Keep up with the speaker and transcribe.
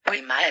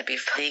We might be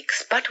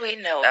freaks, but we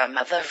know our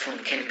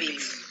motherfucking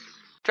beats.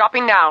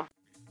 Dropping now.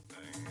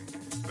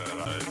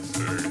 That I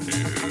sure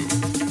knew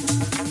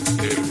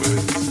it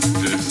was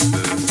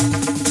distant.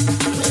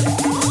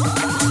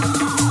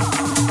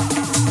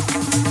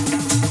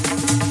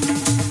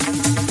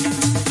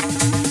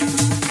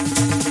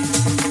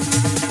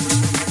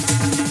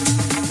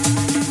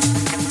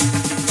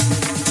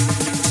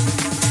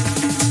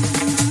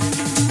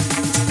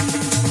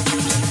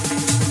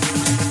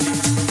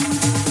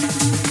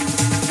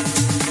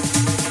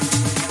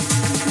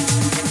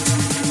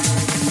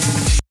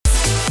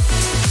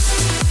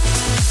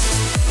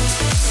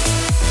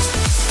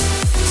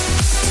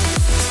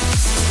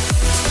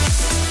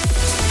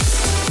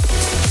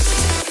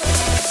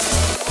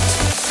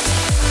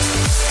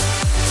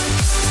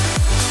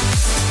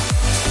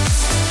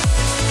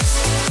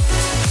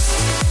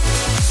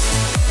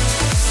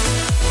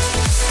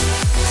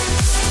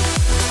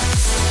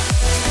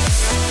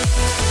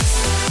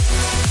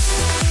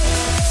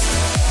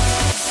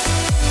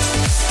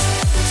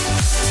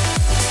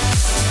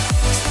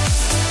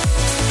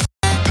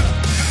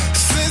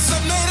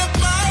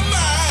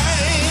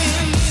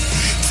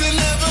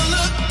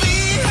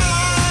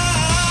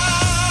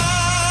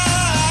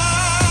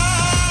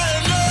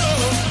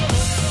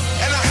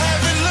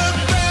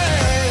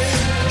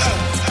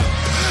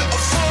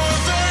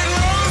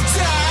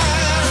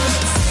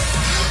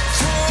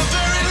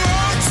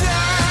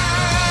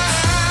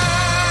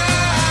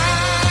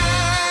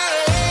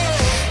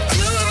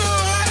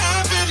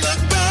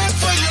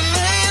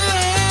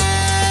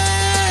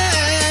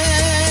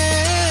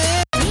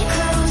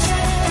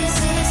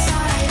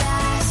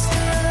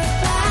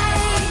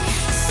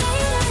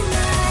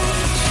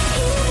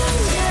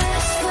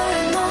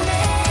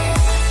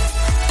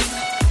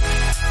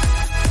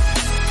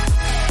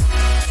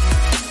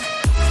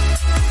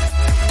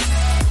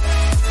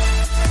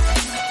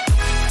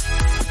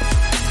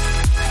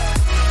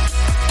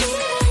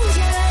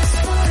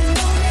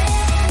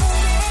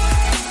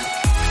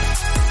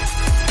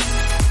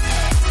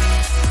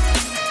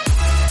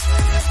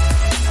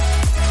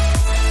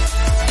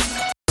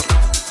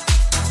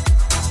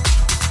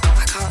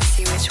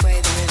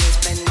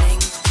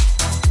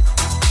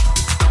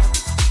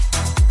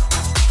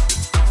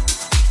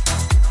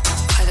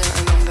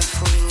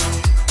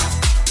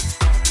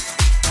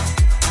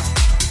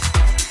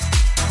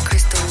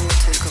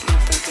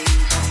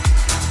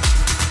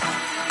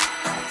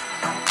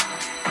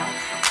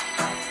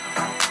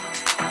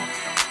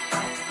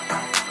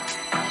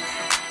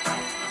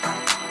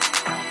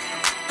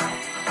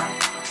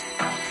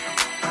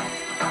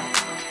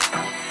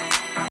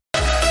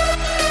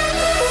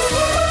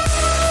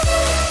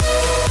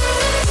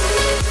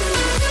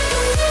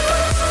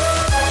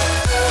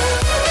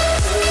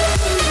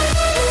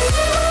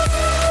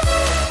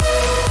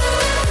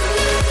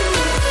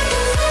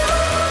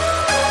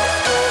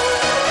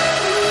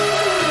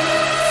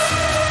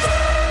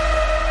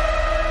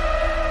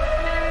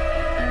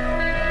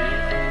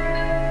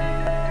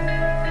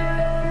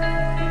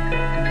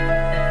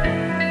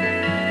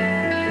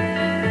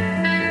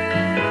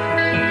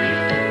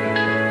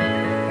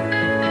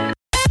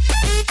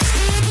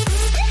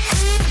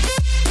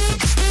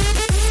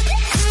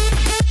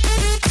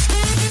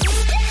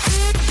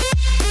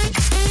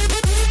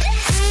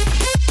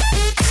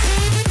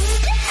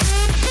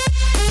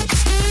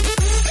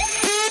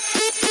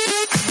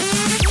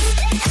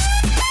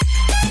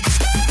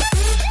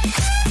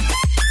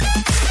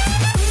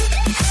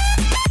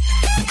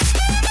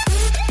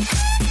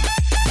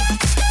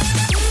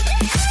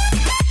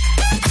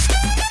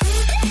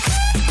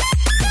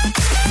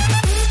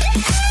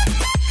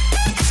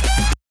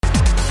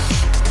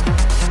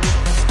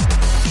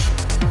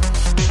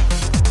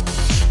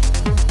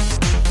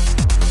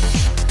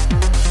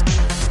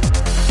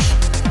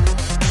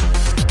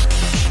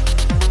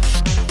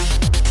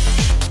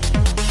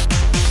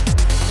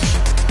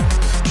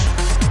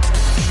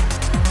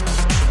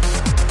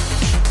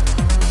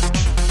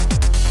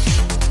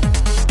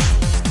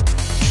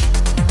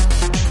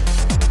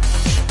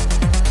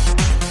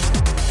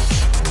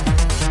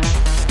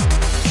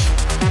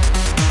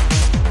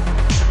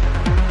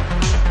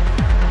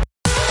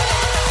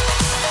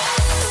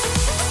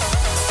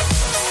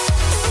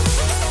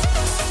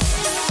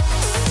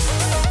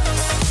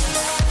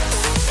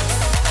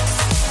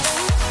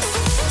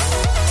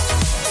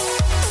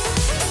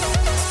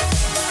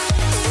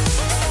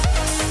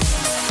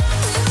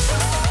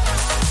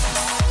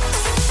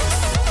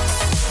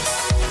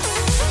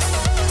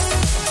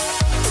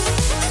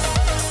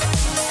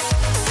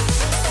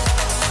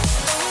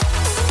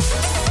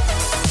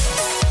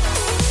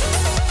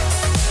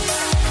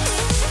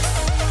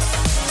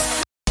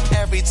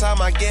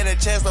 Anytime I get a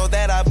chance, know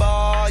that I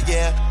ball,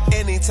 yeah.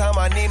 Anytime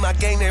I need my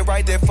gang, they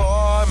right there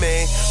for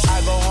me.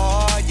 I go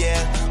hard,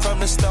 yeah, from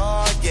the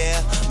start, yeah.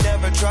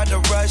 Never tried to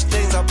rush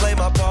things, I play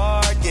my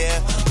part,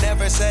 yeah.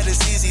 Never said it's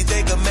easy,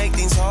 they could make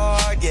things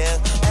hard, yeah.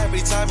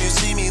 Every time you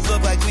see me,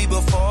 look like we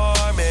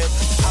performing.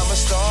 I'm a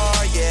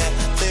star, yeah,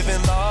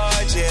 living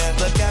large, yeah.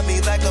 Look at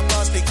me like a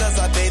boss because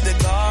I paid the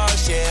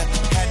cars, yeah.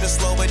 Had to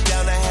slow it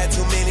down, I had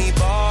too many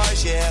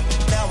bars, yeah.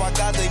 Now I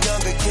got the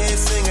younger kids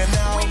singing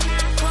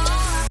out.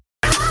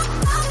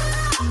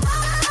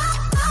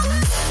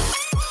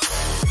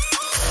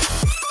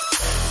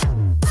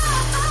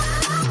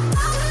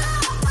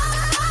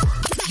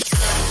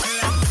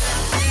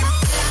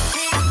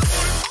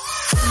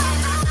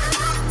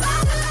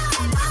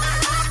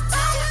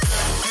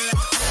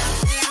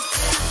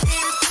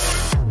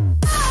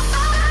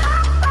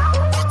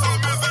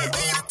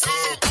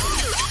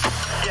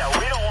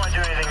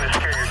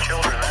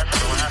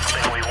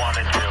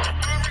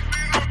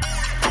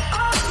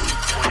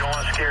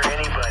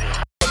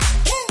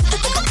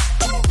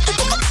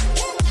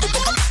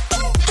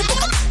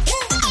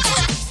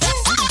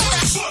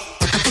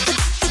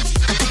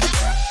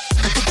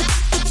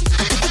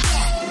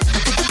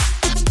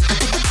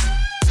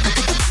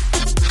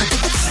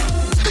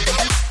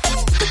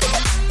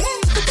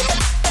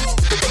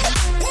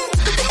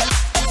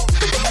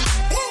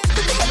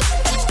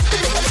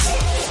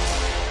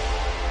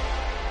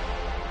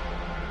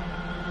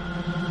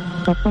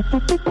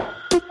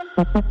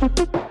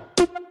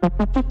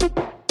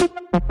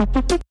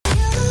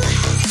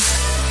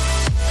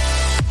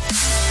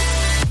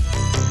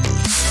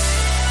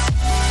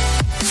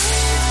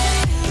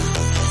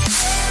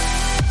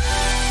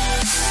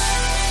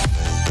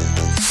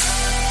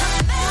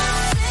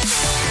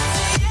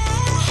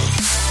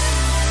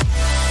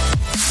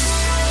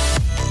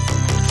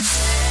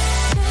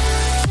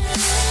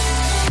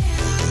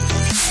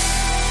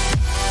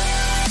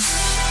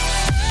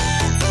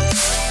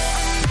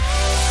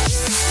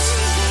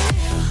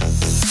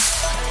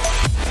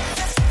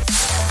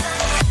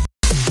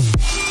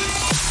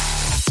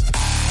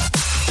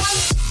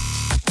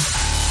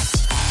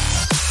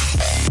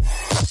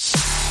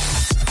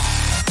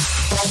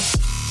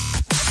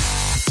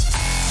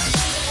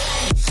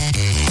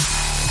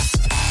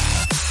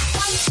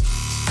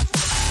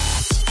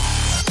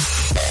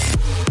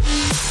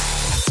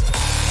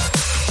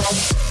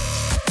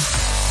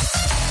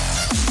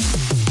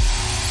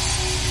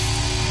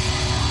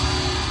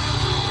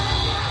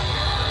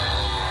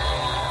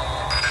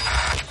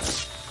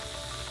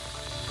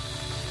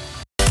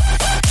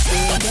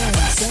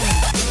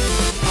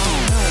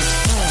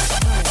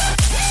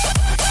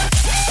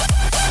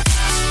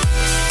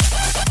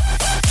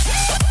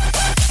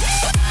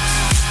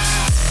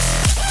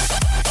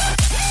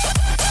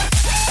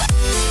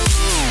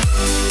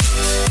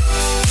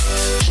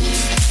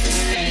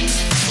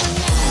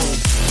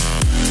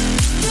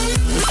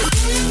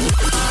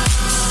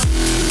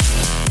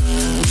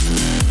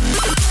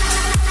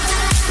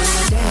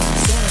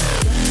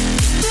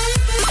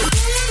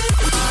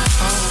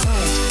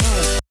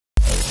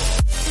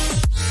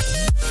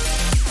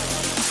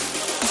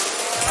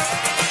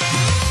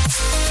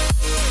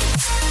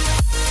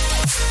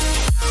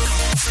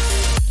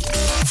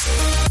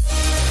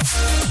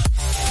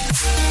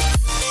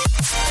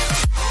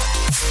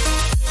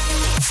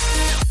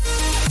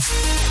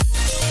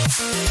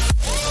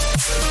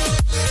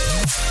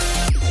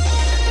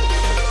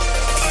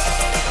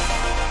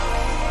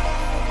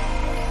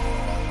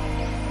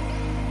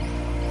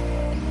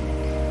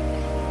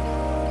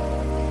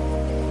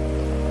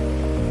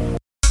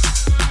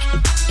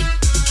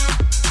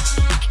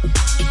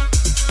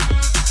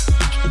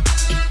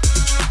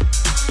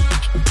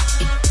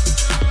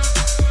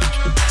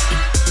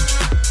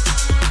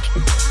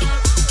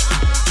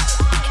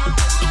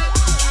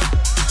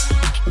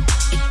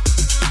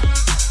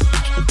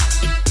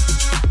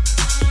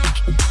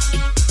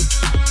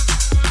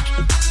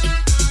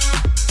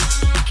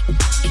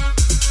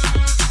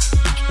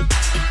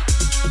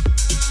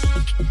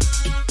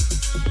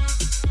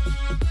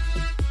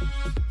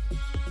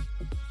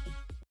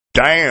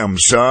 Damn,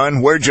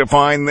 son, where'd you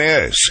find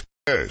this?